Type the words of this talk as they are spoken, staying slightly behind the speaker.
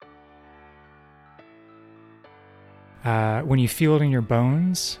when you feel it in your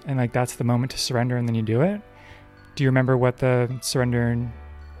bones and like that's the moment to surrender and then you do it. Do you remember what the surrender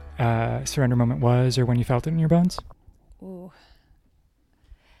moment was or when you felt it in your bones? Ooh.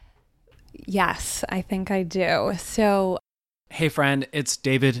 Yes, I think I do. So, hey friend, it's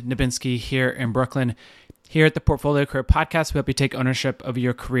David Nabinski here in Brooklyn. Here at the Portfolio Career Podcast, we help you take ownership of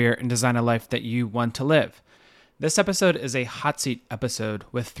your career and design a life that you want to live. This episode is a hot seat episode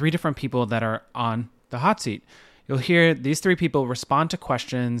with 3 different people that are on the hot seat. You'll hear these 3 people respond to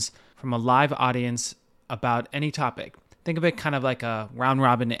questions from a live audience about any topic. Think of it kind of like a round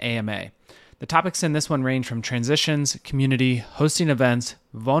robin AMA. The topics in this one range from transitions, community, hosting events,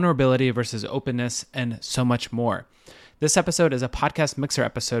 vulnerability versus openness, and so much more. This episode is a podcast mixer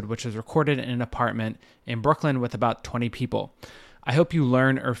episode, which was recorded in an apartment in Brooklyn with about 20 people. I hope you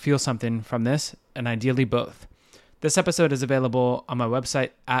learn or feel something from this, and ideally both. This episode is available on my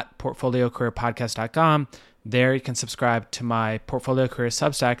website at portfoliocareerpodcast.com. There you can subscribe to my Portfolio Career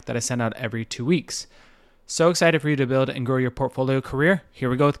Substack that I send out every 2 weeks. So excited for you to build and grow your portfolio career.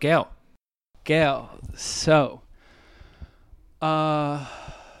 Here we go with Gail. Gail, so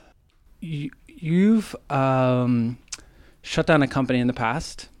you've shut down a company in the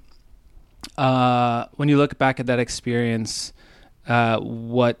past. When you look back at that experience,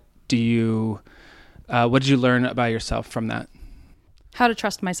 what did you learn about yourself from that? How to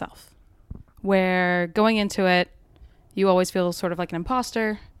trust myself. Where going into it, you always feel sort of like an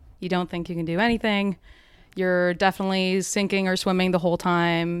imposter. You don't think you can do anything. You're definitely sinking or swimming the whole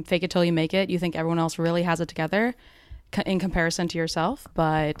time. Fake it till you make it. You think everyone else really has it together in comparison to yourself.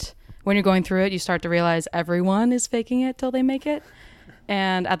 But when you're going through it, you start to realize everyone is faking it till they make it.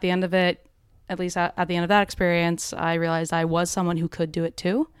 And at the end of it, at least at the end of that experience, I realized I was someone who could do it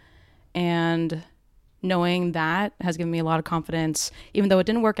too. And knowing that has given me a lot of confidence. Even though it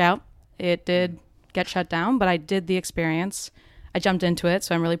didn't work out, it did get shut down, but I did the experience. I jumped into it,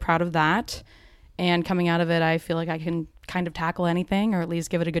 so I'm really proud of that. And coming out of it, I feel like I can kind of tackle anything or at least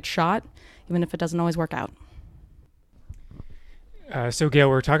give it a good shot, even if it doesn't always work out. So Gail,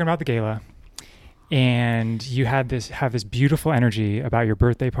 we're talking about the gala, and you have this beautiful energy about your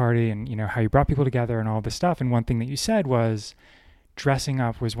birthday party and, you know, how you brought people together and all this stuff. And one thing that you said was dressing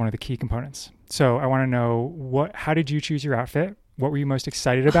up was one of the key components. So I want to know how did you choose your outfit? What were you most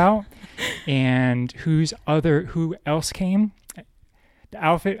excited about? And who else came? The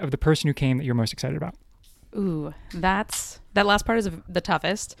outfit of the person who came that you're most excited about. Ooh, that last part is the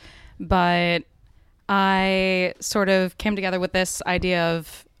toughest, but I sort of came together with this idea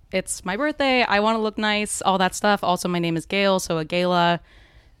of it's my birthday, I want to look nice, all that stuff. Also, my name is Gail, so a gala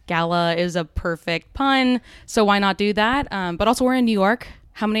is a perfect pun, so why not do that? But also, we're in New York.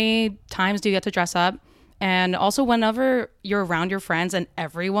 How many times do you get to dress up? And also, whenever you're around your friends and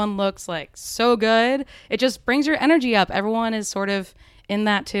everyone looks like so good, it just brings your energy up. Everyone is sort of in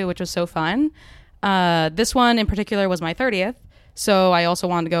that too, which was so fun. This one in particular was my 30th. So I also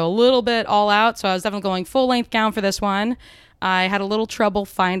wanted to go a little bit all out. So I was definitely going full length gown for this one. I had a little trouble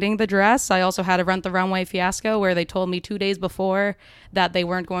finding the dress. I also had a Rent the Runway fiasco where they told me 2 days before that they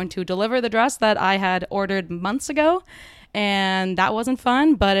weren't going to deliver the dress that I had ordered months ago. And that wasn't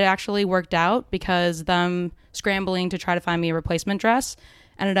fun, but it actually worked out because them scrambling to try to find me a replacement dress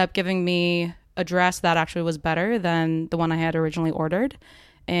ended up giving me a dress that actually was better than the one I had originally ordered.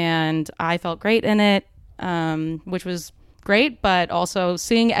 And I felt great in it, which was great, but also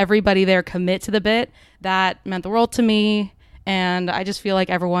seeing everybody there commit to the bit, that meant the world to me. And I just feel like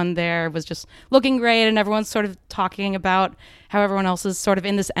everyone there was just looking great and everyone's sort of talking about how everyone else is sort of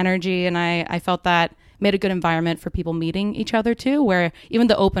in this energy. And I felt that made a good environment for people meeting each other too, where even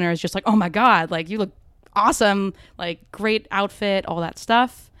the opener is just like, oh my God, like you look awesome, like great outfit, all that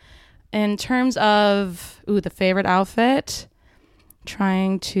stuff. In terms of, the favorite outfit,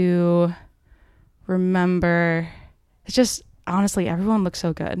 trying to remember, it's just, honestly, everyone looks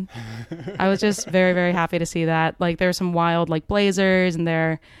so good. I was just very, very happy to see that. Like there are some wild like blazers and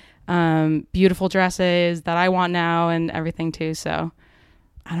there are beautiful dresses that I want now and everything too. So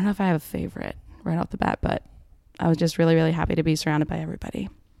I don't know if I have a favorite right off the bat, but I was just really, really happy to be surrounded by everybody.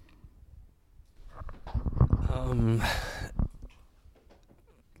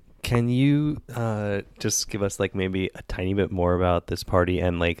 Can you just give us like maybe a tiny bit more about this party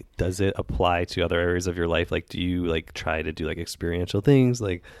and like does it apply to other areas of your life? Like do you like try to do like experiential things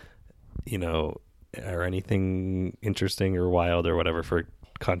like, you know, or anything interesting or wild or whatever? For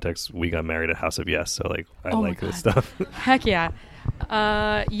context, we got married at House of Yes, so like I like this stuff. Heck yeah.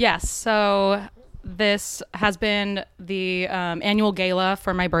 Yes, so this has been the annual gala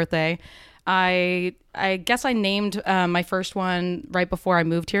for my birthday. I guess I named my first one right before I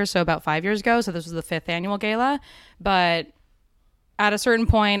moved here, so about 5 years ago. So this was the 5th annual gala, but at a certain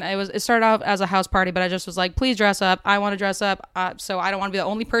point, it started out as a house party, but I just was like, please dress up. I want to dress up. So I don't want to be the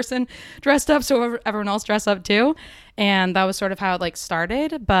only person dressed up. So everyone else dress up too. And that was sort of how it like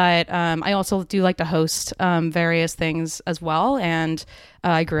started. But I also do like to host various things as well. And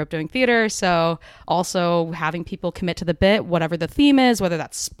I grew up doing theater. So also having people commit to the bit, whatever the theme is, whether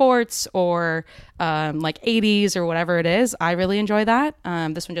that's sports or like 80s or whatever it is. I really enjoy that.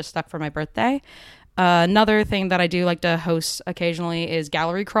 This one just stuck for my birthday. Another thing that I do like to host occasionally is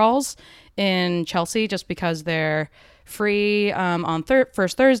gallery crawls in Chelsea, just because they're free on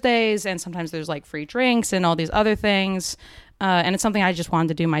first Thursdays, and sometimes there's like free drinks and all these other things. And it's something I just wanted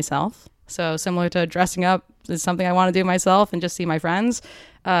to do myself. So similar to dressing up is something I want to do myself and just see my friends.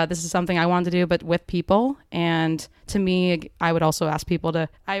 This is something I wanted to do, but with people. And to me, I would also ask people to,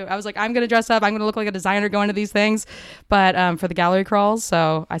 I was like, I'm going to dress up. I'm going to look like a designer going to these things, but for the gallery crawls.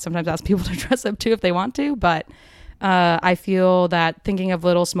 So I sometimes ask people to dress up too if they want to. But I feel that thinking of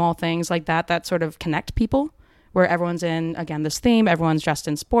little small things like that sort of connect people, where everyone's in, again, this theme, everyone's dressed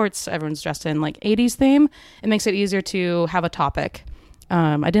in sports, everyone's dressed in like 80s theme. It makes it easier to have a topic.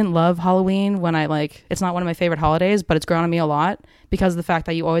 I didn't love Halloween when it's not one of my favorite holidays, but it's grown on me a lot because of the fact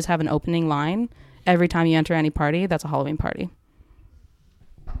that you always have an opening line every time you enter any party. That's a Halloween party.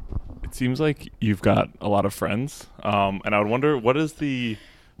 It seems like you've got a lot of friends. And I would wonder, what is the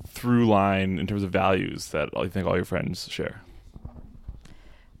through line in terms of values that you think all your friends share?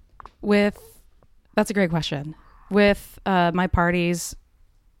 That's a great question. With my parties,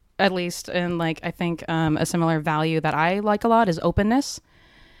 at least, and I think a similar value that I like a lot is openness.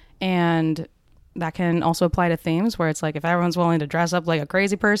 And that can also apply to themes where it's like, if everyone's willing to dress up like a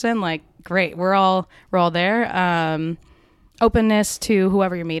crazy person, great, we're all there. Openness to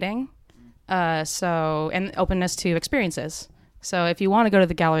whoever you're meeting. And openness to experiences. So if you want to go to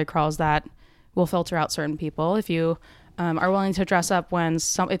the gallery crawls, that will filter out certain people. If you are willing to dress up when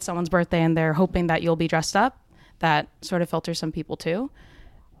it's someone's birthday and they're hoping that you'll be dressed up, that sort of filters some people too.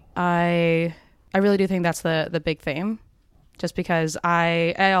 I really do think that's the big theme, just because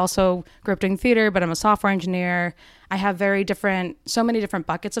I also grew up doing theater, but I'm a software engineer. I have so many different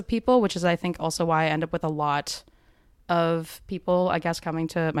buckets of people, which is I think also why I end up with a lot of people, I guess, coming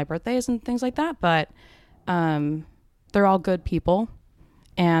to my birthdays and things like that. But they're all good people.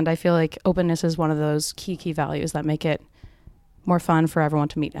 And I feel like openness is one of those key values that make it more fun for everyone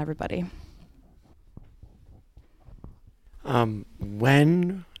to meet everybody.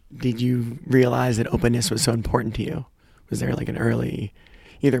 When did you realize that openness was so important to you? Was there an early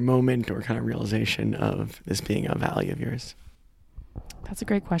either moment or kind of realization of this being a value of yours? That's a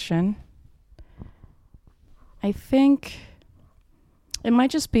great question. I think it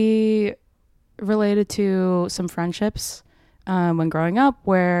might just be related to some friendships when growing up,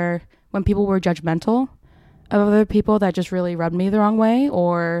 when people were judgmental of other people, that just really rubbed me the wrong way,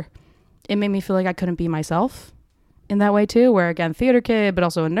 or it made me feel like I couldn't be myself in that way too, where again, theater kid, but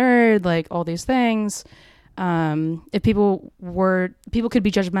also a nerd, all these things. If people could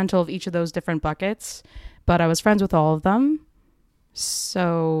be judgmental of each of those different buckets, but I was friends with all of them.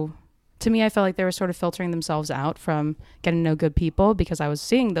 So to me, I felt like they were sort of filtering themselves out from getting to know good people, because I was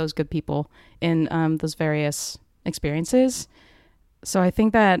seeing those good people in those various experiences. So I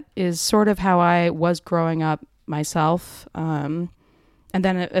think that is sort of how I was growing up myself. And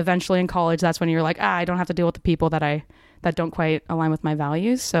then eventually in college, that's when you're like, I don't have to deal with the people that don't quite align with my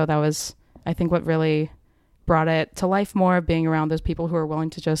values. So that was, I think, what really brought it to life more, being around those people who are willing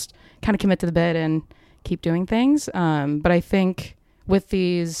to just kind of commit to the bit and keep doing things. But I think with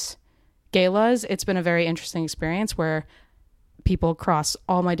these galas, it's been a very interesting experience where people cross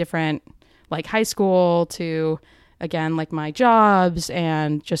all my different, high school to, again, my jobs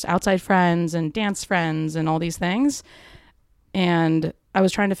and just outside friends and dance friends and all these things. And I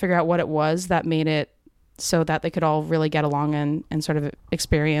was trying to figure out what it was that made it so that they could all really get along and sort of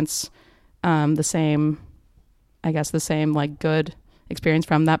experience the same good experience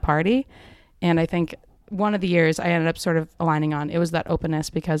from that party. And I think one of the years I ended up sort of aligning on, it was that openness,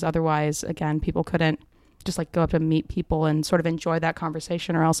 because otherwise, again, people couldn't just go up and meet people and sort of enjoy that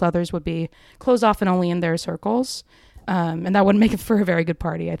conversation, or else others would be closed off and only in their circles. And that wouldn't make it for a very good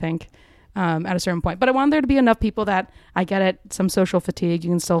party, I think. At a certain point. But I wanted there to be enough people that I get it, some social fatigue. You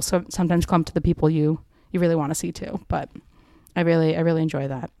can still sometimes clump to the people you really want to see too. But I really enjoy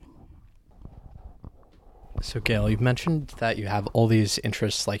that. So Gail, you've mentioned that you have all these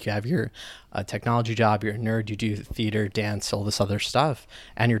interests, you have your technology job, you're a nerd, you do theater, dance, all this other stuff,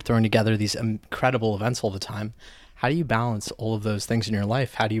 and you're throwing together these incredible events all the time. How do you balance all of those things in your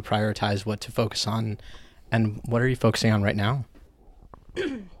life? How do you prioritize what to focus on, and what are you focusing on right now?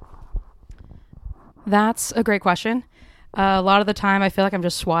 That's a great question. A lot of the time I feel like I'm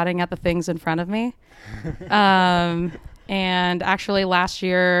just swatting at the things in front of me. And actually last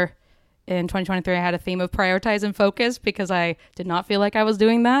year in 2023, I had a theme of prioritize and focus because I did not feel like I was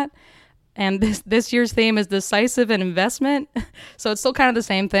doing that. And this year's theme is decisive and investment. So it's still kind of the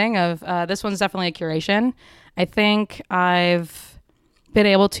same thing of this one's definitely a curation. I think I've been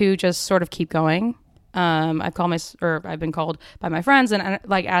able to just sort of keep going. I've been called by my friends and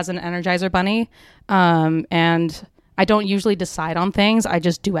like as an Energizer bunny. And I don't usually decide on things. I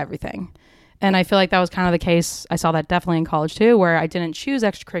just do everything. And I feel like that was kind of the case. I saw that definitely in college too, where I didn't choose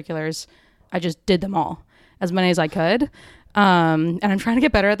extracurriculars. I just did them all, as many as I could. And I'm trying to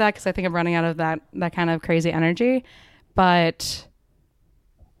get better at that because I think I'm running out of that kind of crazy energy. But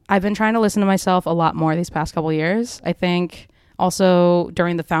I've been trying to listen to myself a lot more these past couple of years. I think also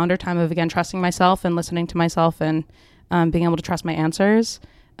during the founder time of, again, trusting myself and listening to myself and being able to trust my answers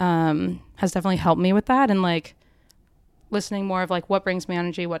has definitely helped me with that. And like listening more of like what brings me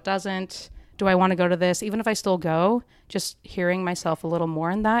energy, what doesn't. Do I want to go to this? Even if I still go, just hearing myself a little more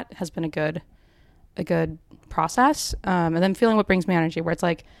in that has been a good process. And then feeling what brings me energy, where it's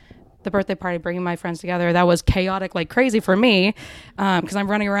like the birthday party, bringing my friends together. That was chaotic, like crazy for me, because I'm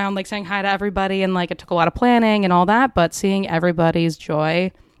running around like saying hi to everybody, and like it took a lot of planning and all that. But seeing everybody's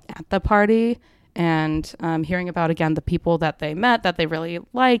joy at the party and hearing about again the people that they met that they really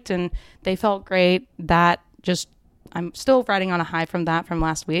liked and they felt great. That just I'm still riding on a high from that from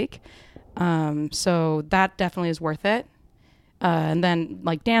last week. So that definitely is worth it. And then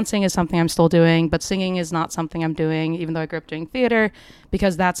like dancing is something I'm still doing, but singing is not something I'm doing, even though I grew up doing theater,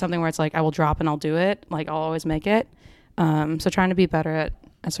 because that's something where it's like, I will drop and I'll do it. Like I'll always make it. So trying to be better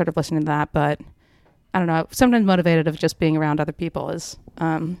at sort of listening to that, but I don't know, sometimes motivated of just being around other people is,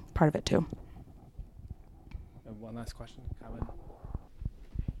 part of it too. One last question, comment.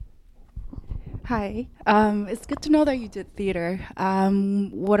 Hi. It's good to know that you did theater.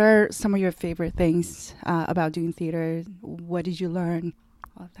 What are some of your favorite things about doing theater? What did you learn?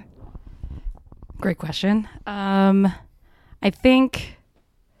 All of that. Great question. I think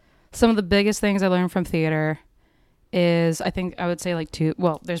some of the biggest things I learned from theater is, I would say like two,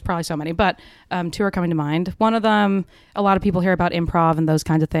 well, there's probably so many, but two are coming to mind. One of them, a lot of people hear about improv and those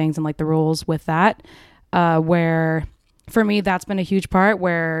kinds of things and like the rules with that, where for me, that's been a huge part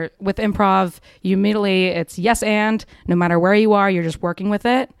where with improv, you immediately, it's yes and no matter where you are, you're just working with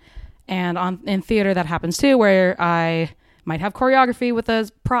it. And in theater, that happens too, where I might have choreography with a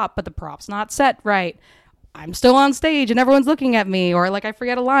prop, but the prop's not set right. I'm still on stage and everyone's looking at me, or like I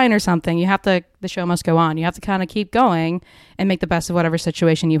forget a line or something. The show must go on. You have to kind of keep going and make the best of whatever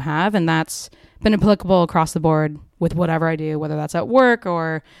situation you have. And that's been applicable across the board with whatever I do, whether that's at work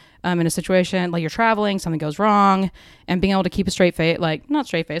or in a situation like you're traveling, something goes wrong, and being able to keep a straight face, like not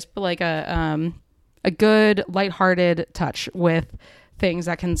straight face, but like a good lighthearted touch with things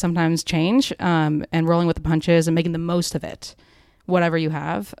that can sometimes change, and rolling with the punches and making the most of it, whatever you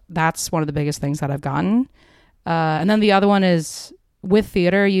have. That's one of the biggest things that I've gotten. And then the other one is with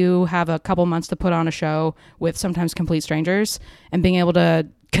theater, you have a couple months to put on a show with sometimes complete strangers, and being able to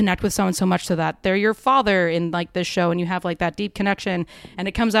connect with someone so much so that they're your father in like this show and you have like that deep connection and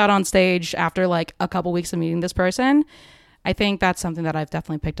it comes out on stage after like a couple weeks of meeting this person. I think that's something that I've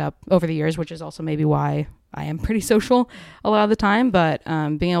definitely picked up over the years, which is also maybe why I am pretty social a lot of the time, but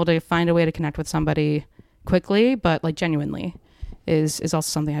being able to find a way to connect with somebody quickly but like genuinely is also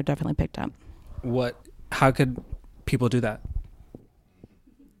something I've definitely picked up. How could people do that?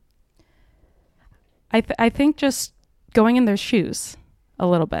 I think just going in their shoes a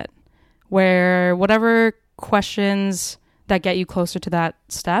little bit, where whatever questions that get you closer to that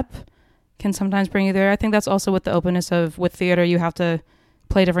step can sometimes bring you there. I think that's also with the openness of with theater, you have to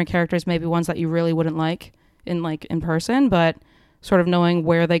play different characters, maybe ones that you really wouldn't like in person, but sort of knowing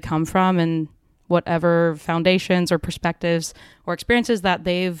where they come from and whatever foundations or perspectives or experiences that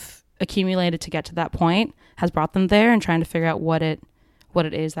they've accumulated to get to that point has brought them there, and trying to figure out what it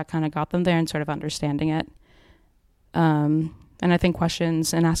is that kind of got them there and sort of understanding it. And I think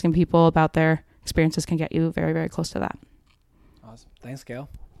questions and asking people about their experiences can get you very, very close to that. Awesome. Thanks, Gail.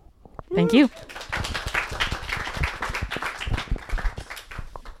 Thank you.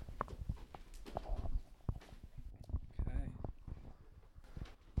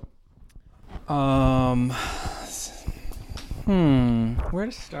 Where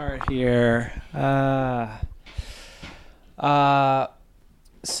to start here?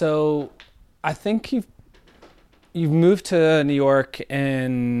 So I think you've moved to New York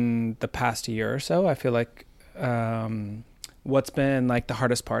in the past year or so. I feel like what's been like the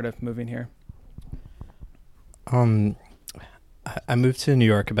hardest part of moving here? I moved to New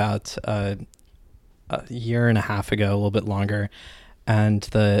York about a year and a half ago, a little bit longer. And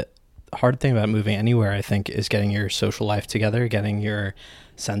the hard thing about moving anywhere, I think, is getting your social life together, getting your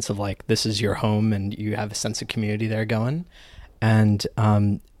sense of like, this is your home and you have a sense of community there going. And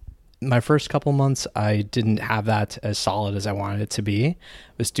my first couple months, I didn't have that as solid as I wanted it to be.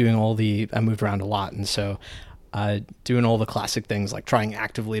 I moved around a lot. And so doing all the classic things, like trying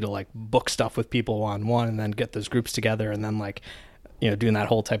actively to like book stuff with people one-on-one and then get those groups together and then like, doing that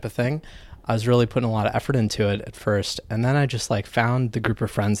whole type of thing. I was really putting a lot of effort into it at first. And then I just like found the group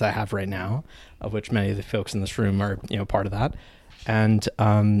of friends I have right now, of which many of the folks in this room are, part of that. And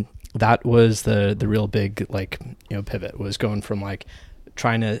that was the real big, like, pivot, was going from like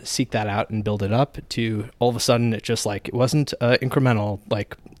trying to seek that out and build it up to all of a sudden it just like, it wasn't incremental,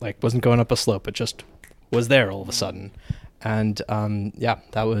 like wasn't going up a slope. It just was there all of a sudden. And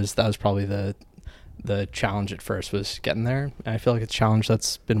that was probably the challenge at first, was getting there. And I feel like it's a challenge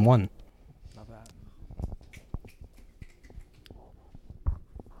that's been won. Love that.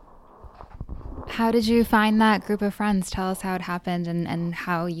 How did you find that group of friends? Tell us how it happened and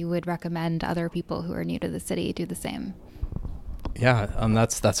how you would recommend other people who are new to the city do the same. Yeah,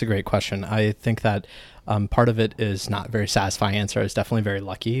 that's a great question. I think that part of it is not a very satisfying answer. I was definitely very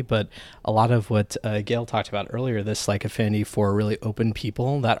lucky, but a lot of what Gail talked about earlier, this like affinity for really open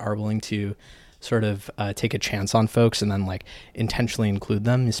people that are willing to sort of take a chance on folks and then like intentionally include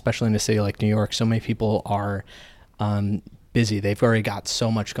them, especially in a city like New York. So many people are busy. They've already got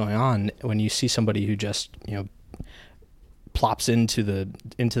so much going on. When you see somebody who just, plops into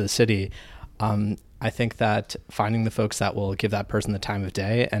the city, I think that finding the folks that will give that person the time of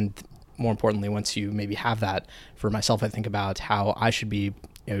day, and more importantly, once you maybe have that, for myself, I think about how I should be,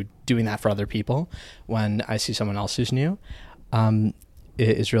 doing that for other people when I see someone else who's new,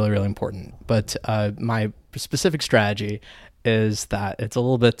 is really, really important. But my specific strategy is that it's a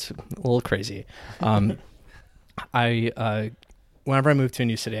little crazy. Whenever I move to a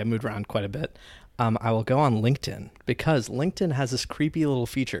new city, I moved around quite a bit. I will go on LinkedIn, because LinkedIn has this creepy little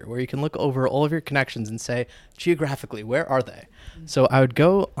feature where you can look over all of your connections and say, geographically, where are they? So I would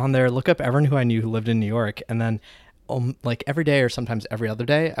go on there, look up everyone who I knew who lived in New York, and then like every day or sometimes every other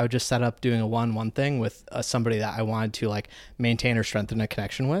day, I would just set up doing a one-on-one thing with somebody that I wanted to like maintain or strengthen a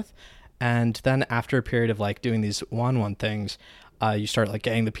connection with. And then after a period of like doing these one-on-one things, you start like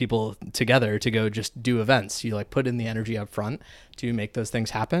getting the people together to go just do events. You like put in the energy up front to make those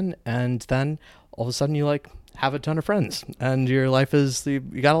things happen. And then all of a sudden you like have a ton of friends and your life you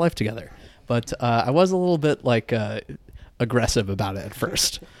got a life together. But I was a little bit like aggressive about it at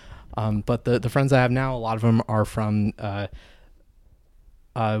first. But the friends I have now, a lot of them are from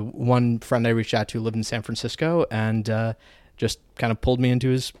one friend I reached out to lived in San Francisco and just kind of pulled me into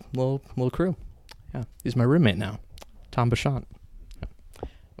his little crew. Yeah, he's my roommate now, Tom Bashant.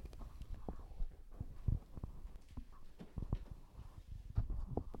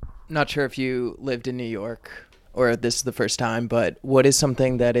 Not sure if you lived in New York or this is the first time, but what is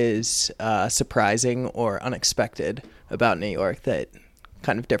something that is surprising or unexpected about New York that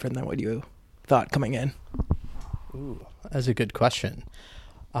kind of different than what you thought coming in? Ooh, that's a good question.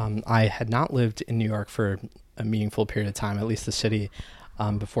 I had not lived in New York for a meaningful period of time, at least the city,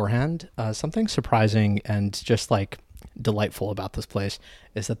 beforehand. Something surprising and just like delightful about this place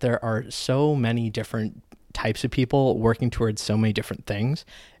is that there are so many different types of people working towards so many different things.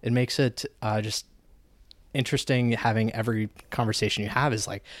 It makes it just interesting having every conversation you have is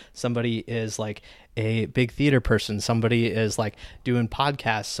like somebody is like a big theater person, somebody is like doing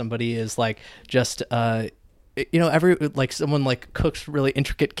podcasts, somebody is like just every like someone like cooks really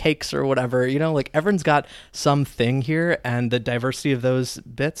intricate cakes or whatever, like everyone's got something here. And the diversity of those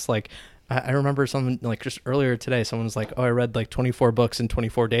bits, like I remember someone like just earlier today, someone was like, oh, I read like 24 books in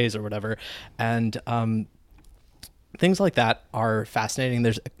 24 days or whatever. And things like that are fascinating.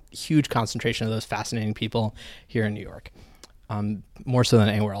 There's a huge concentration of those fascinating people here in New York, more so than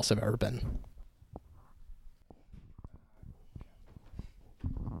anywhere else I've ever been.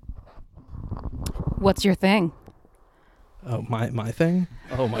 What's your thing? Oh, my thing?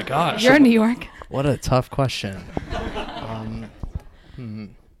 Oh my gosh. You're in New York. What a tough question.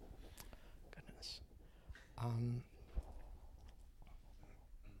 Goodness.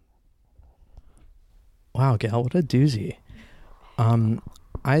 Wow, Gail, what a doozy.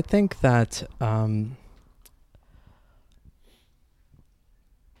 I think that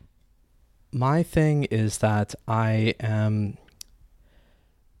my thing is that I am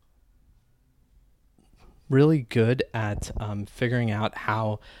really good at figuring out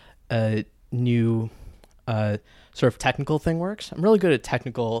how a new sort of technical thing works. I'm really good at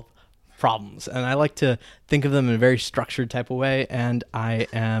technical problems, and I like to think of them in a very structured type of way, and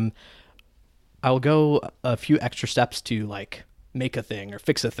I'll go a few extra steps to like make a thing or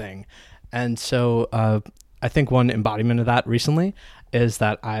fix a thing. And so I think one embodiment of that recently is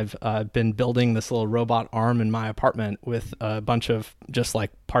that I've been building this little robot arm in my apartment with a bunch of just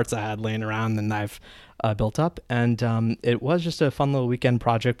like parts I had laying around and I've built up. And it was just a fun little weekend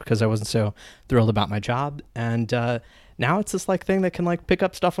project because I wasn't so thrilled about my job. And now it's this like thing that can like pick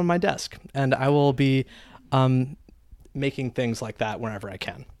up stuff on my desk. And I will be making things like that whenever I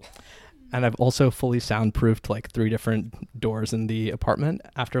can. And I've also fully soundproofed like 3 different doors in the apartment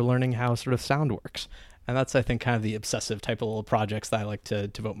after learning how sort of sound works. And that's, I think, kind of the obsessive type of little projects that I like to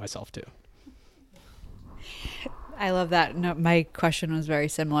devote myself to. I love that. No, my question was very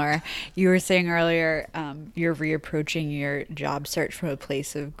similar. You were saying earlier you're reapproaching your job search from a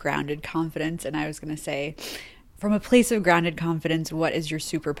place of grounded confidence. And I was going to say, from a place of grounded confidence, what is your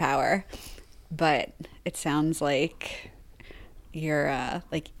superpower? But it sounds like you're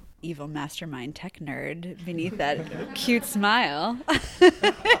like evil mastermind tech nerd beneath that cute smile.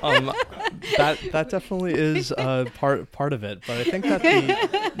 That definitely is part of it, but I think that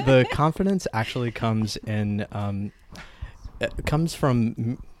the confidence actually comes in it comes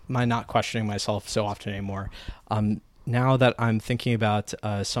from my not questioning myself so often anymore. Now that I'm thinking about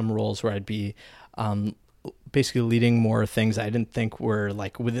some roles where I'd be basically leading more things I didn't think were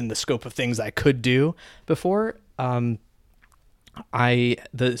like within the scope of things I could do before. The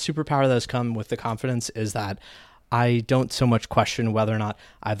superpower that has come with the confidence is that I don't so much question whether or not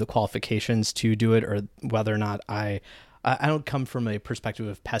I have the qualifications to do it or whether or not I don't come from a perspective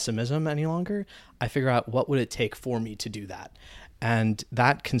of pessimism any longer. I figure out what would it take for me to do that. And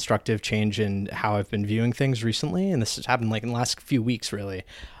that constructive change in how I've been viewing things recently, and this has happened like in the last few weeks really,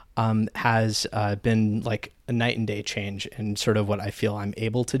 has been like a night and day change in sort of what I feel I'm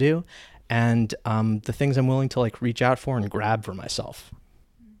able to do. And the things I'm willing to like reach out for and grab for myself.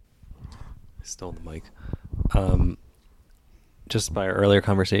 I stole the mic. Just by our earlier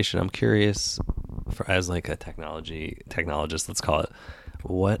conversation, I'm curious, as like a technologist, let's call it,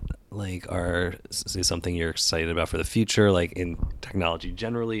 what like is something you're excited about for the future, like in technology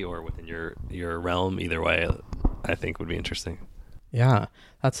generally or within your realm? Either way, I think would be interesting. Yeah,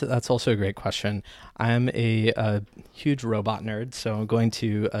 that's also a great question. I'm a huge robot nerd, so I'm going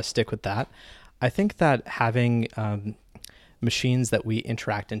to stick with that. I think that having machines that we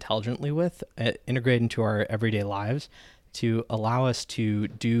interact intelligently with integrate into our everyday lives to allow us to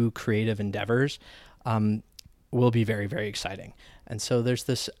do creative endeavors will be very, very exciting. And so there's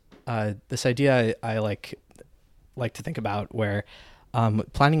this idea I like to think about where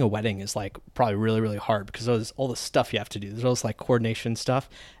planning a wedding is like probably really, really hard because there's all the stuff you have to do. There's all this like coordination stuff,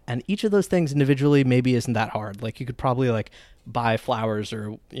 and each of those things individually maybe isn't that hard. Like you could probably like buy flowers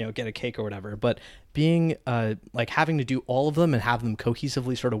or get a cake or whatever. But being like having to do all of them and have them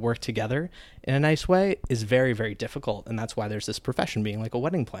cohesively sort of work together in a nice way is very, very difficult. And that's why there's this profession being like a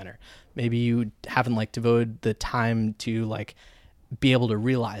wedding planner. Maybe you haven't like devoted the time to like be able to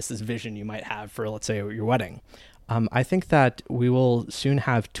realize this vision you might have for, let's say, your wedding. I think that we will soon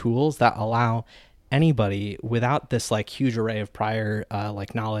have tools that allow anybody without this like huge array of prior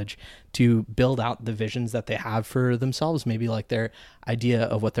like knowledge to build out the visions that they have for themselves, maybe like their idea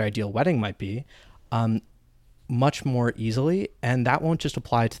of what their ideal wedding might be, much more easily. And that won't just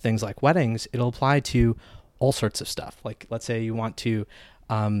apply to things like weddings. It'll apply to all sorts of stuff. Like, let's say you want to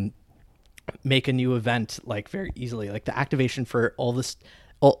make a new event like very easily, like the activation for all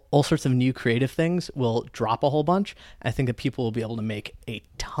sorts of new creative things will drop a whole bunch. I think that people will be able to make a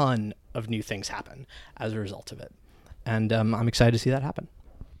ton of new things happen as a result of it. And I'm excited to see that happen.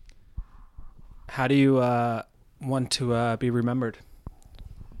 How do you want to be remembered?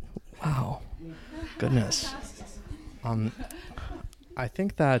 Wow. Goodness. I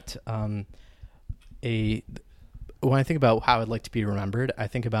think that when I think about how I'd like to be remembered, I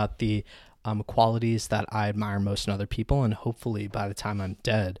think about the qualities that I admire most in other people, and hopefully by the time I'm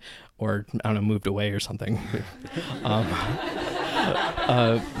dead or I don't know, moved away or something,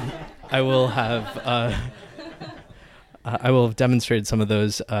 I will have demonstrated some of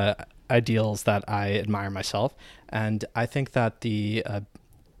those ideals that I admire myself. And I think that the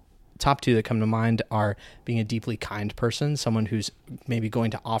top 2 that come to mind are being a deeply kind person, someone who's maybe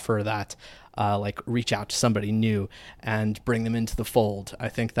going to offer that like reach out to somebody new and bring them into the fold. I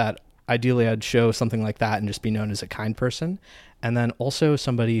think that ideally I'd show something like that and just be known as a kind person. And then also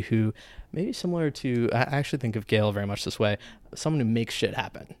somebody who maybe similar to, I actually think of Gail very much this way, someone who makes shit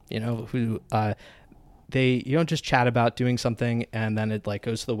happen, who you don't just chat about doing something and then it like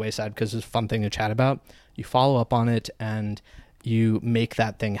goes to the wayside because it's a fun thing to chat about. You follow up on it and you make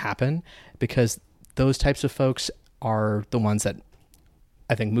that thing happen, because those types of folks are the ones that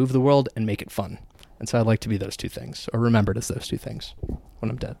I think move the world and make it fun. And so I'd like to be those two things, or remembered as those two things when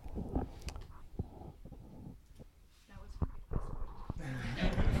I'm dead.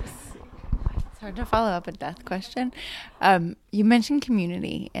 It's hard to follow up a death question. You mentioned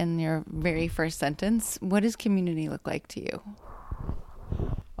community in your very first sentence. What does community look like to you?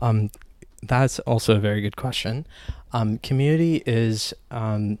 That's also a very good question. Community is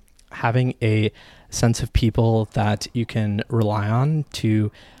having a sense of people that you can rely on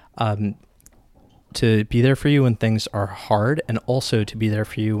to be there for you when things are hard, and also to be there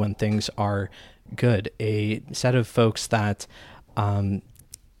for you when things are good. A set of folks that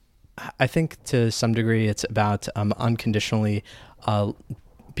I think to some degree it's about unconditionally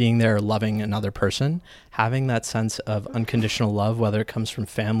being there, loving another person. Having that sense of unconditional love, whether it comes from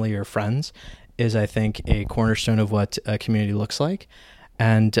family or friends, is, I think, a cornerstone of what a community looks like.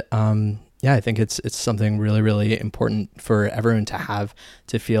 And I think it's something really, really important for everyone to have,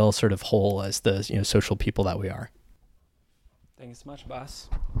 to feel sort of whole as the social people that we are. Thank you so much, Abbas.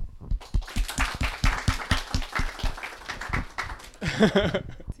 You guys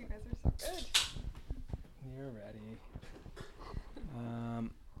are so good. You're ready.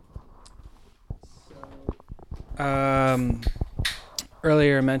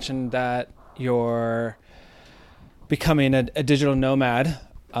 Earlier I mentioned that you're becoming a digital nomad,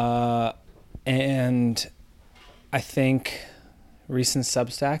 and I think recent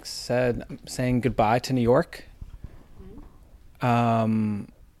Substacks saying goodbye to New York. Why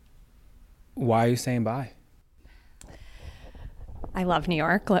are you saying bye? I love New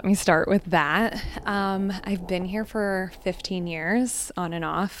York. Let me start with that. I've been here for 15 years, on and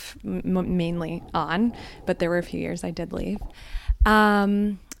off, mainly on, but there were a few years I did leave.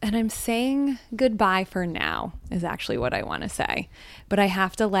 And I'm saying goodbye for now is actually what I want to say. But I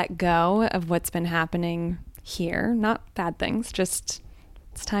have to let go of what's been happening here. Not bad things, just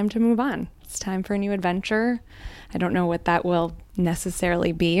it's time to move on. It's time for a new adventure. I don't know what that will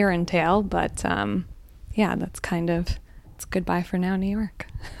necessarily be or entail, but that's kind of... It's goodbye for now, New York.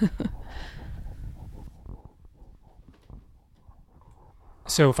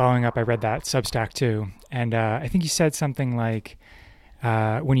 So following up, I read that Substack too. And I think you said something like,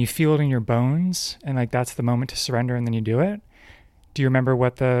 when you feel it in your bones and like that's the moment to surrender and then you do it. Do you remember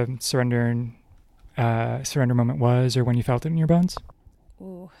what the surrender moment was, or when you felt it in your bones?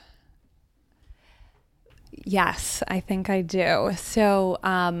 Ooh. Yes, I think I do. So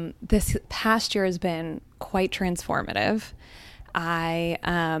this past year has been quite transformative. I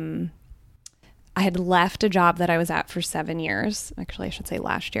had left a job that I was at for 7 years. Actually, I should say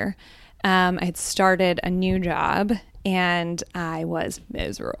last year. I had started a new job and I was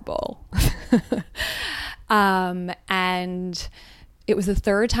miserable. And it was the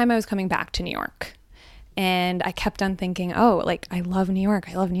third time I was coming back to New York. And I kept on thinking, I love New York.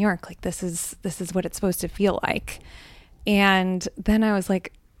 I love New York. Like, this is what it's supposed to feel like. And then I was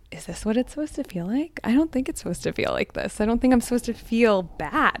like, is this what it's supposed to feel like? I don't think it's supposed to feel like this. I don't think I'm supposed to feel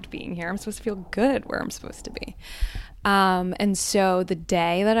bad being here. I'm supposed to feel good where I'm supposed to be. And so the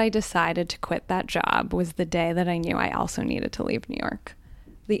day that I decided to quit that job was the day that I knew I also needed to leave New York.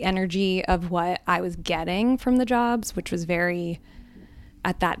 The energy of what I was getting from the jobs, which was very...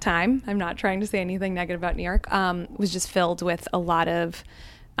 at that time, I'm not trying to say anything negative about New York, was just filled with a lot of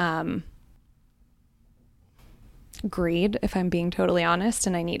greed, if I'm being totally honest,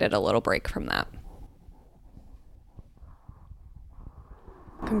 and I needed a little break from that.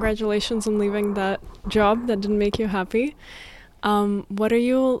 Congratulations on leaving that job that didn't make you happy. What are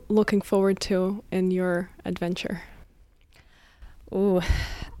you looking forward to in your adventure? Ooh,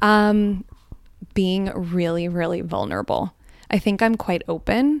 being really, really vulnerable. I think I'm quite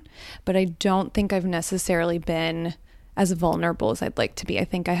open, but I don't think I've necessarily been as vulnerable as I'd like to be. I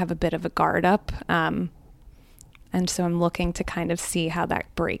think I have a bit of a guard up. And so I'm looking to kind of see how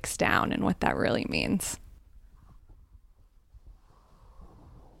that breaks down and what that really means.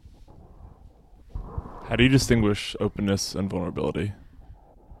 How do you distinguish openness and vulnerability?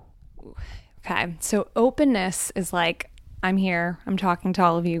 Okay, so openness is like, I'm here, I'm talking to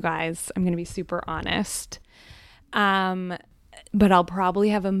all of you guys, I'm going to be super honest. But I'll probably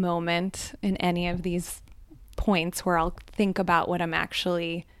have a moment in any of these points where I'll think about what I'm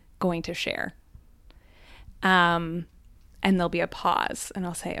actually going to share. And there'll be a pause and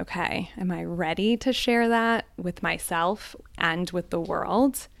I'll say, okay, am I ready to share that with myself and with the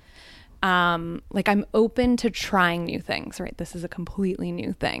world? Like I'm open to trying new things, right? This is a completely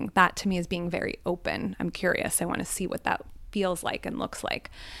new thing. That to me is being very open. I'm curious. I want to see what that feels like and looks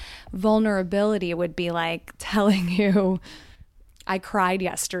like. Vulnerability would be like telling you I cried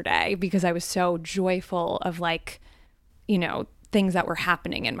yesterday because I was so joyful of like, you know, things that were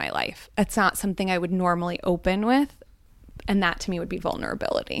happening in my life. It's not something I would normally open with. And that to me would be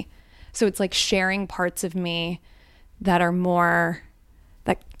vulnerability. So it's like sharing parts of me that are more,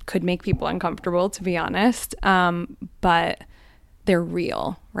 that could make people uncomfortable, to be honest. But they're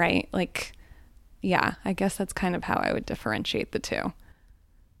real, right? Like, yeah, I guess that's kind of how I would differentiate the two.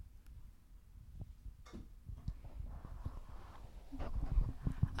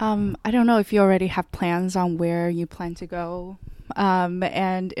 I don't know if you already have plans on where you plan to go.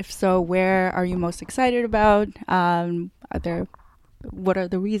 And if so, where are you most excited about? What are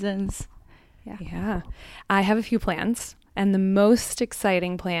the reasons? Yeah. I have a few plans. And the most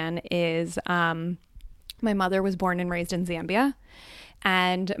exciting plan is my mother was born and raised in Zambia.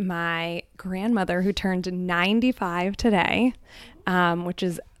 And my grandmother, who turned 95 today, which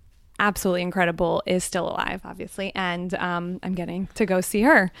is absolutely incredible, is still alive, obviously. And I'm getting to go see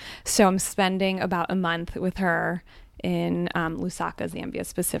her. So I'm spending about a month with her in Lusaka, Zambia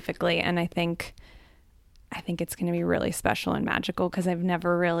specifically. And I think it's going to be really special and magical because I've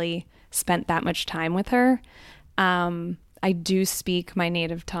never really spent that much time with her. I do speak my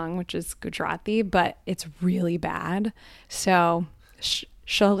native tongue, which is Gujarati, but it's really bad. So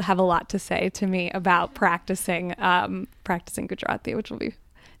she'll have a lot to say to me about practicing Gujarati, which will be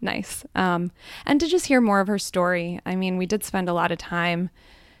nice. And to just hear more of her story. I mean, we did spend a lot of time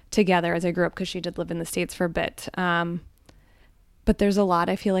together as I grew up because she did live in the States for a bit. But there's a lot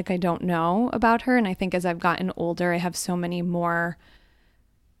I feel like I don't know about her. And I think as I've gotten older, I have so many more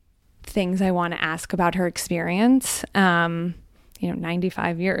things I want to ask about her experience.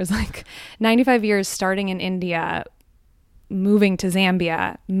 95 years, like 95 years starting in India, moving to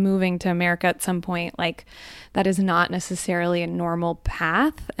Zambia, moving to America at some point, like that is not necessarily a normal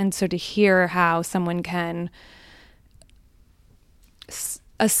path. And so to hear how someone can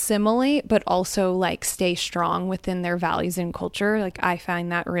assimilate, but also like stay strong within their values and culture, like I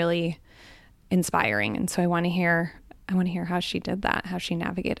find that really inspiring. And so I want to hear how she did that, how she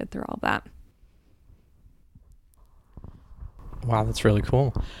navigated through all that. Wow, that's really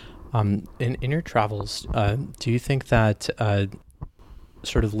cool. In your travels, do you think that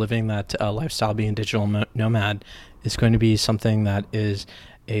sort of living that lifestyle, being a digital nomad, is going to be something that is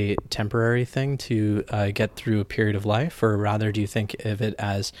a temporary thing to get through a period of life, or rather do you think of it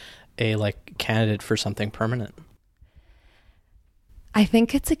as a like candidate for something permanent? I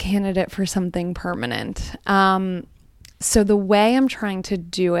think it's a candidate for something permanent. So the way I'm trying to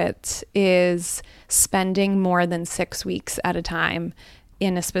do it is spending more than 6 weeks at a time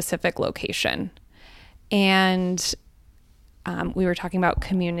in a specific location. And we were talking about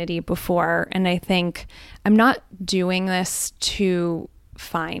community before, and I think I'm not doing this to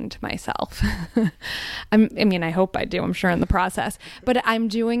find myself. I hope I do, I'm sure in the process, but I'm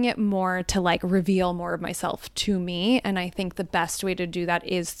doing it more to like reveal more of myself to me. And I think the best way to do that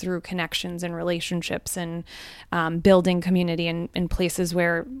is through connections and relationships and building community in places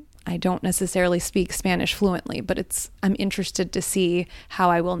where I don't necessarily speak Spanish fluently, but I'm interested to see how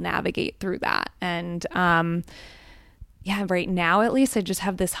I will navigate through that. And right now at least I just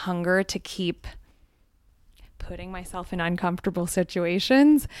have this hunger to keep putting myself in uncomfortable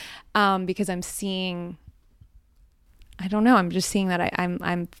situations because I'm seeing, I'm just seeing that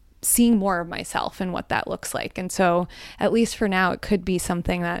I'm seeing more of myself and what that looks like. And so at least for now, it could be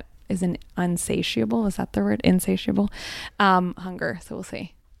something that is an insatiable, is that the word? Insatiable hunger. So we'll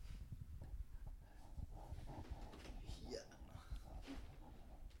see.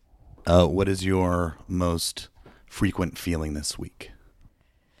 What is your most frequent feeling this week?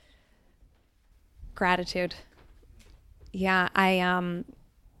 Gratitude. Yeah,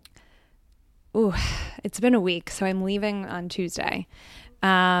 it's been a week, so I'm leaving on Tuesday.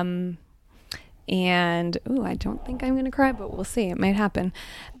 And I don't think I'm going to cry, but we'll see. It might happen.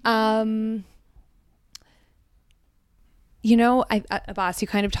 Abbas, you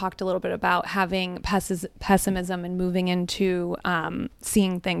kind of talked a little bit about having pessimism and moving into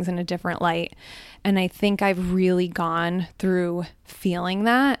seeing things in a different light. And I think I've really gone through feeling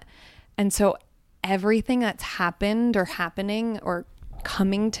that. And so everything that's happened or happening or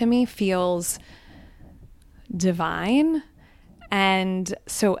coming to me feels divine. And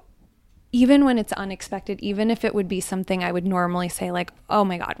so even when it's unexpected, even if it would be something I would normally say like, oh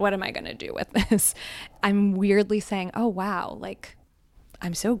my God, what am I going to do with this? I'm weirdly saying, oh, wow, like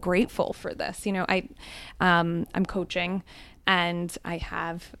I'm so grateful for this. I'm coaching and I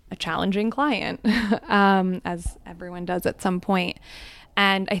have a challenging client, as everyone does at some point.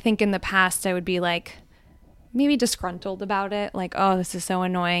 And I think in the past I would be like maybe disgruntled about it, like, oh, this is so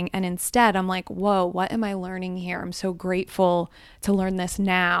annoying. And instead I'm like, whoa, what am I learning here? I'm so grateful to learn this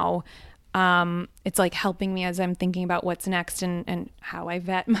now. It's like helping me as I'm thinking about what's next and how I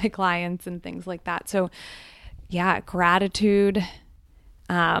vet my clients and things like that. So yeah, gratitude.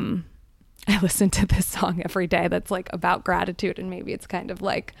 I listen to this song every day that's like about gratitude, and maybe it's kind of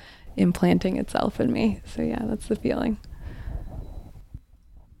like implanting itself in me. So yeah, that's the feeling.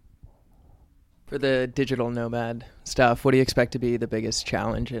 For the digital nomad stuff, what do you expect to be the biggest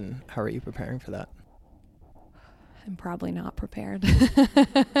challenge, and how are you preparing for that? I'm probably not prepared.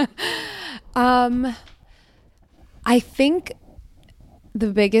 I think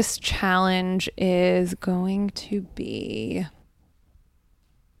the biggest challenge is going to be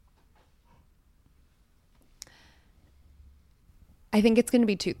I think it's going to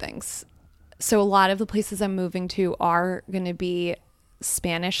be two things. So a lot of the places I'm moving to are going to be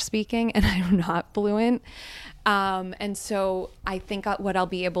Spanish speaking, and I'm not fluent. And so I think what I'll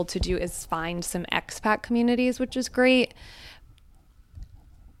be able to do is find some expat communities, which is great.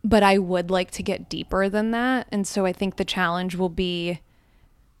 But I would like to get deeper than that. And so I think the challenge will be,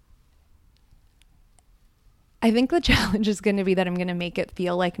 I think the challenge is going to be that I'm going to make it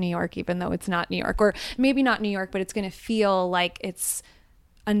feel like New York, even though it's not New York, or maybe not New York, but it's going to feel like it's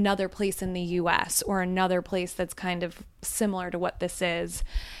another place in the US or another place that's kind of similar to what this is.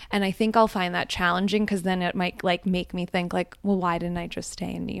 And I think I'll find that challenging, because then it might like make me think like, well, why didn't I just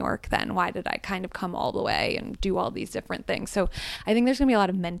stay in New York then? Why did I kind of come all the way and do all these different things? So I think there's gonna be a lot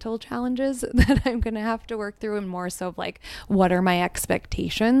of mental challenges that I'm gonna have to work through, and more so of like, what are my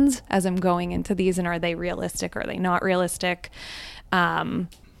expectations as I'm going into these, and are they realistic? Are they not realistic?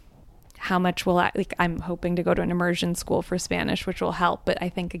 How much will I, like, I'm hoping to go to an immersion school for Spanish, which will help. But I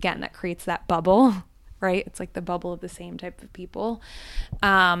think, again, that creates that bubble, right? It's like the bubble of the same type of people.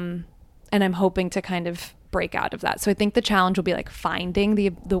 And I'm hoping to kind of break out of that. So I think the challenge will be like finding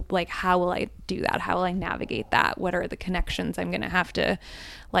the like, how will I do that? How will I navigate that? What are the connections I'm going to have to,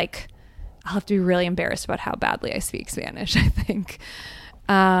 like, I'll have to be really embarrassed about how badly I speak Spanish, I think.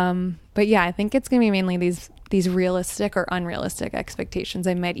 But yeah, I think it's going to be mainly these realistic or unrealistic expectations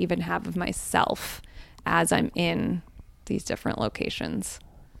I might even have of myself as I'm in these different locations.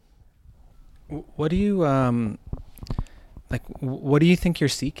 What do you what do you think you're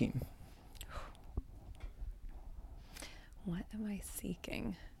seeking? What am I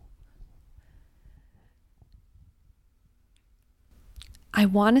seeking? I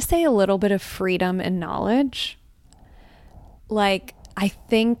want to say a little bit of freedom and knowledge. Like, I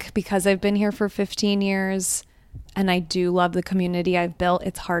think because I've been here for 15 years and I do love the community I've built,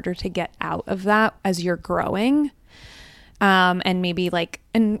 it's harder to get out of that as you're growing. And maybe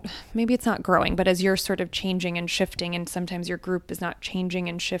it's not growing, but as you're sort of changing and shifting, and sometimes your group is not changing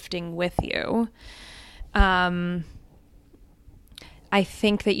and shifting with you. I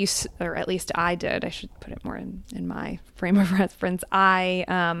think that or at least I did, I should put it more in my frame of reference. I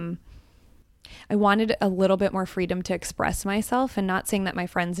wanted a little bit more freedom to express myself, and not saying that my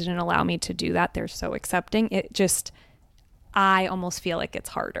friends didn't allow me to do that. They're so accepting. I almost feel like it's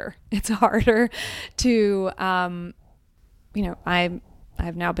harder. It's harder to, I've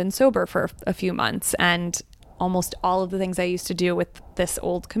now been sober for a few months, and almost all of the things I used to do with this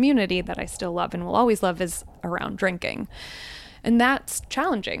old community that I still love and will always love is around drinking. And that's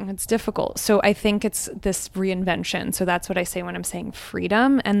challenging. It's difficult. So I think it's this reinvention. So that's what I say when I'm saying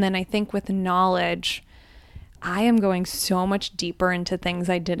freedom. And then I think with knowledge, I am going so much deeper into things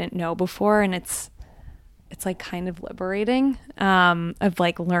I didn't know before. And it's like kind of liberating, of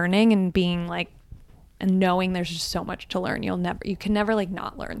like learning and being like, and knowing there's just so much to learn. You can never like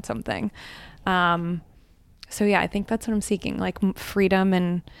not learn something. So yeah, I think that's what I'm seeking, like freedom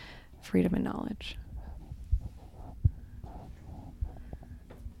and knowledge.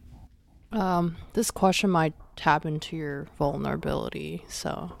 This question might tap into your vulnerability,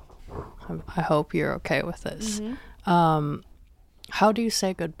 so I hope you're okay with this. Mm-hmm. How do you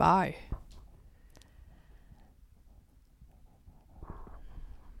say goodbye?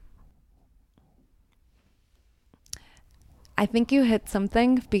 I think you hit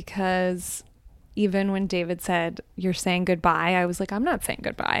something, because even when David said you're saying goodbye, I was like, I'm not saying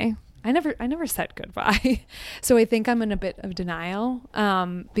goodbye. I never said goodbye. So I think I'm in a bit of denial,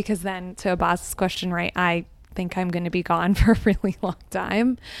 because then, to Abbas's question, right, I think I'm going to be gone for a really long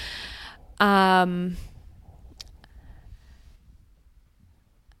time. I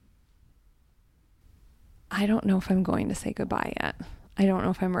don't know if I'm going to say goodbye yet. I don't know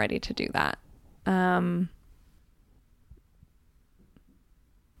if I'm ready to do that.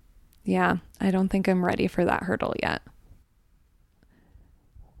 yeah, I don't think I'm ready for that hurdle yet.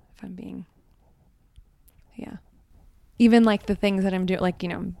 If I'm being, yeah. Even like the things that I'm doing, like, you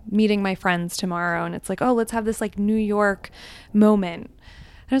know, meeting my friends tomorrow, and it's like, oh, let's have this like New York moment.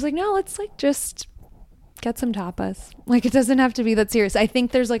 And I was like, no, let's like just get some tapas. Like, it doesn't have to be that serious. I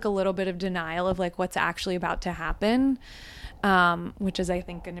think there's like a little bit of denial of like what's actually about to happen, which is, I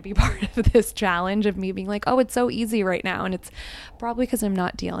think, going to be part of this challenge of me being like, oh, it's so easy right now. And it's probably because I'm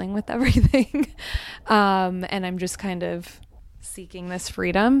not dealing with everything. And I'm just kind of seeking this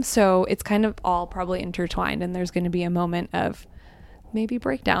freedom. So it's kind of all probably intertwined, and there's going to be a moment of maybe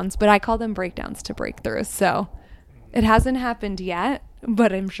breakdowns, but I call them breakdowns to breakthroughs. So it hasn't happened yet,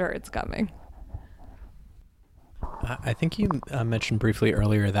 but I'm sure it's coming. I think you mentioned briefly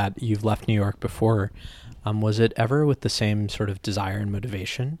earlier that you've left New York before. Was it ever with the same sort of desire and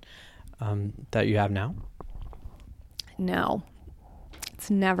motivation that you have now? No,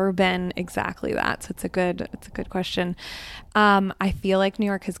 it's never been exactly that. So it's a good question. I feel like New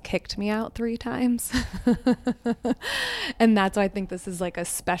York has kicked me out 3 times. And that's why I think this is like a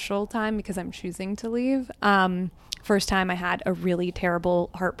special time, because I'm choosing to leave. First time I had a really terrible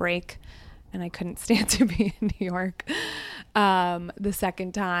heartbreak and I couldn't stand to be in New York. The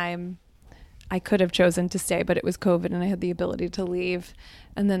second time I could have chosen to stay, but it was COVID and I had the ability to leave.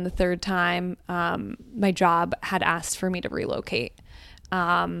 And then the third time, my job had asked for me to relocate.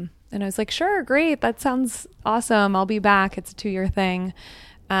 And I was like, sure, great. That sounds awesome. I'll be back. It's a 2-year thing.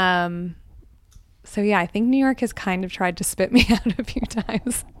 So yeah, I think New York has kind of tried to spit me out a few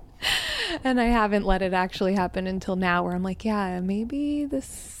times. And I haven't let it actually happen until now, where I'm like, yeah, maybe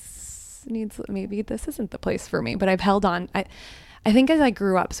this isn't the place for me. But I've held on. I think as I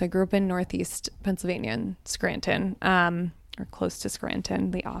grew up, so I grew up in Northeast Pennsylvania in Scranton, or close to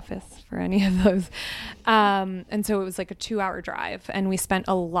Scranton, the office for any of those. And so it was like a 2-hour drive, and we spent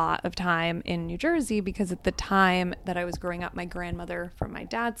a lot of time in New Jersey because at the time that I was growing up, my grandmother from my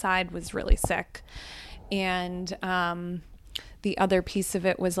dad's side was really sick. And the other piece of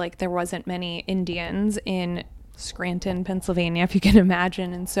it was like there wasn't many Indians in Scranton, Pennsylvania, if you can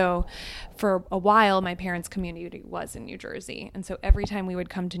imagine. And so for a while, my parents' community was in New Jersey. And so every time we would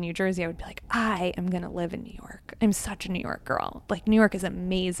come to New Jersey, I would be like, I am going to live in New York. I'm such a New York girl. Like, New York is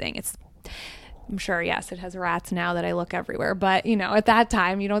amazing. I'm sure, yes, it has rats now that I look everywhere. But, you know, at that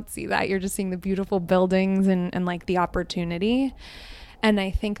time, you don't see that. You're just seeing the beautiful buildings and like the opportunity. And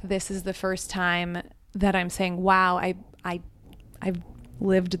I think this is the first time that I'm saying, wow, I've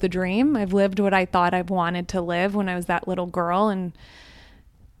lived the dream. I've lived what I thought I wanted to live when I was that little girl. And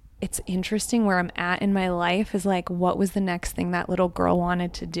it's interesting where I'm at in my life is like, what was the next thing that little girl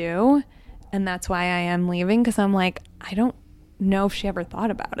wanted to do? And that's why I am leaving, because I'm like, I don't know if she ever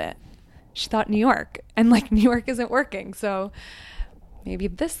thought about it. She thought New York, and like New York isn't working. So maybe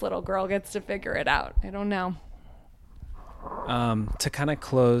this little girl gets to figure it out. I don't know. To kind of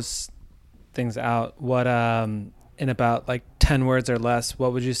close things out, what in about like 10 words or less,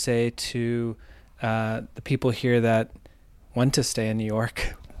 what would you say to the people here that want to stay in New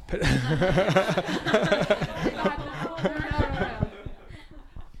York?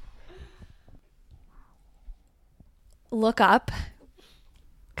 Look up,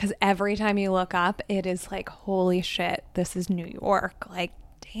 because every time you look up, it is like, holy shit, this is New York. Like,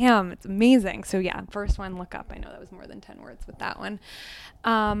 damn, it's amazing. So yeah, first one, look up. I know that was more than 10 words with that one.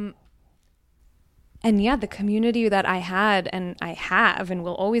 And yeah, the community that I had and I have and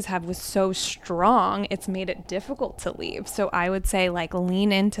will always have was so strong, it's made it difficult to leave. So I would say, like,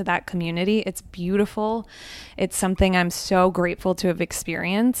 lean into that community. It's beautiful. It's something I'm so grateful to have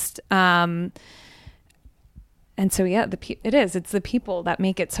experienced. And so yeah, it's the people that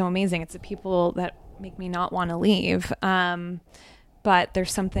make it so amazing. It's the people that make me not want to leave. But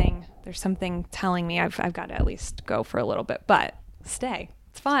there's something telling me I've got to at least go for a little bit, but stay.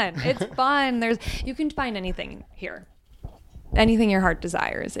 It's fun. It's fun. You can find anything here. Anything your heart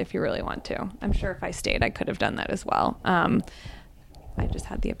desires if you really want to. I'm sure if I stayed, I could have done that as well. I just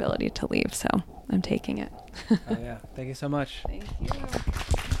had the ability to leave, so I'm taking it. Oh, yeah. Thank you so much. Thank you.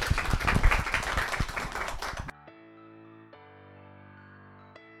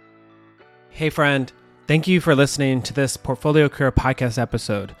 Hey, friend. Thank you for listening to this Portfolio Career Podcast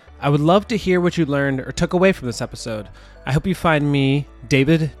episode. I would love to hear what you learned or took away from this episode. I hope you find me,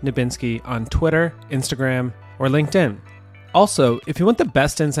 David Nabinski, on Twitter, Instagram, or LinkedIn. Also, if you want the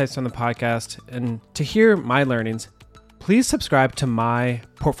best insights from the podcast and to hear my learnings, please subscribe to my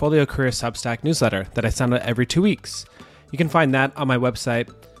Portfolio Career Substack newsletter that I send out every 2 weeks. You can find that on my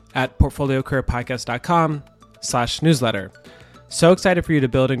website at portfoliocareerpodcast.com/newsletter. So excited for you to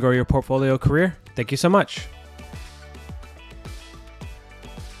build and grow your portfolio career. Thank you so much.